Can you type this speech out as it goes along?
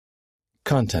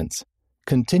Contents: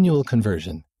 Continual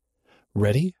Conversion.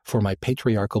 Ready for My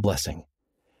Patriarchal Blessing.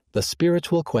 The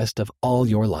Spiritual Quest of All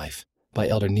Your Life by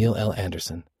Elder Neil L.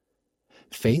 Anderson.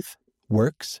 Faith,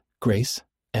 Works, Grace,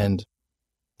 and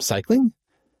cycling?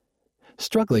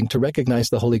 Struggling to recognize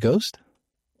the Holy Ghost?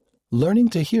 Learning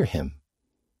to hear Him.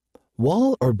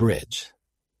 Wall or bridge?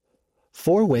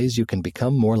 4 ways you can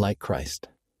become more like Christ.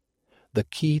 The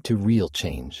key to real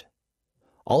change.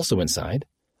 Also inside,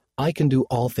 I Can Do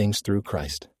All Things Through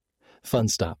Christ. Fun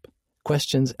Stop,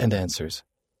 Questions and Answers,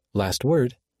 Last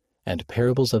Word, and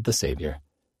Parables of the Savior.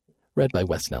 Read by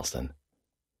Wes Nelson.